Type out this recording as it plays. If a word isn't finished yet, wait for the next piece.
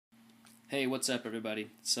Hey, what's up everybody?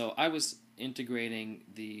 So I was integrating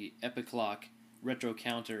the epiclock retro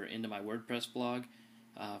counter into my WordPress blog.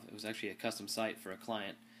 It was actually a custom site for a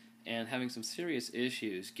client, and having some serious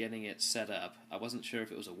issues getting it set up. I wasn't sure if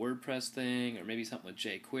it was a WordPress thing or maybe something with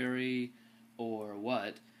jQuery or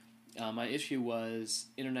what. My issue was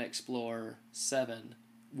Internet Explorer 7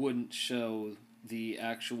 wouldn't show the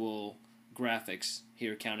actual graphics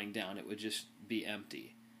here counting down. It would just be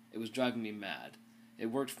empty. It was driving me mad. It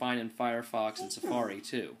worked fine in Firefox and Safari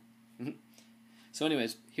too. So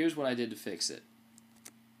anyways, here's what I did to fix it.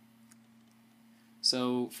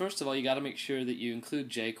 So first of all, you got to make sure that you include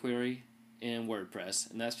jQuery in WordPress,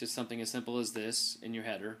 and that's just something as simple as this in your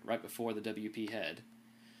header right before the WP head.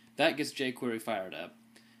 That gets jQuery fired up.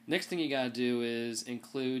 Next thing you got to do is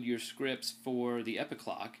include your scripts for the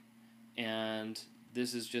epiclock, and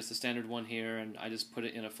this is just a standard one here, and I just put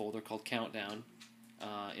it in a folder called Countdown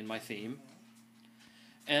in my theme.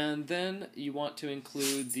 And then you want to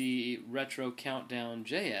include the retro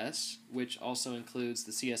countdown.js, which also includes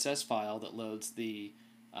the CSS file that loads the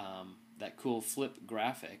that cool flip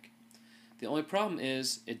graphic. The only problem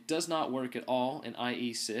is it does not work at all in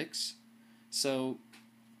IE6. So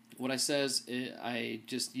what I says is I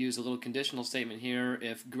just use a little conditional statement here.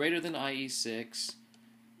 If greater than IE6,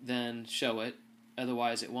 then show it.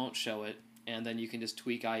 Otherwise, it won't show it. And then you can just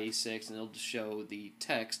tweak IE6 and it'll just show the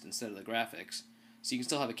text instead of the graphics. So you can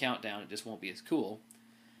still have a countdown, it just won't be as cool.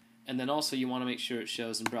 And then also you want to make sure it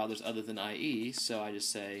shows in browsers other than IE, so I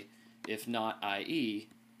just say, if not IE,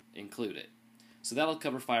 include it. So that'll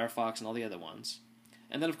cover Firefox and all the other ones.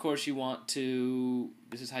 And then of course you want to,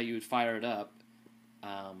 this is how you would fire it up,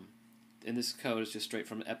 and this code is just straight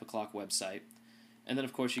from the epiclock website. And then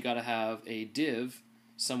of course you got to have a div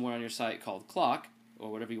somewhere on your site called clock,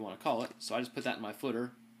 or whatever you want to call it. So I just put that in my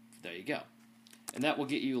footer, there you go. And that will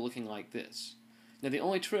get you looking like this. Now the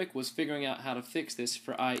only trick was figuring out how to fix this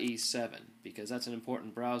for IE7, because that's an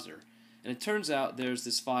important browser. And it turns out there's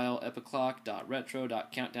this file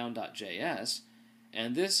epiclock.retro.countdown.js,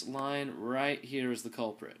 and this line right here is the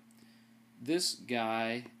culprit. This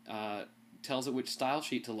guy tells it which style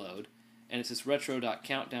sheet to load, and it's this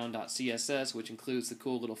retro.countdown.css, which includes the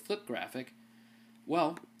cool little flip graphic.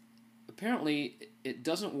 Well, apparently it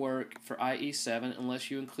doesn't work for IE7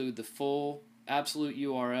 unless you include the full absolute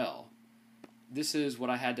URL. This is what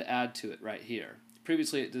I had to add to it right here.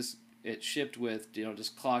 Previously it shipped with,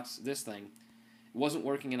 just clocks this thing. It wasn't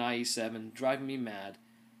working in IE7, driving me mad.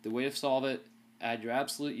 The way to solve it, add your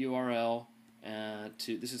absolute URL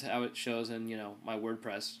this is how it shows in, my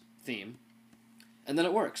WordPress theme. And then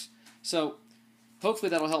it works. So hopefully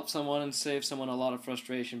that'll help someone and save someone a lot of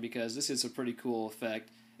frustration, because this is a pretty cool effect,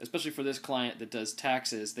 especially for this client that does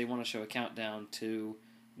taxes. They want to show a countdown to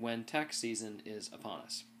when tax season is upon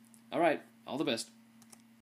us. All right, all the best.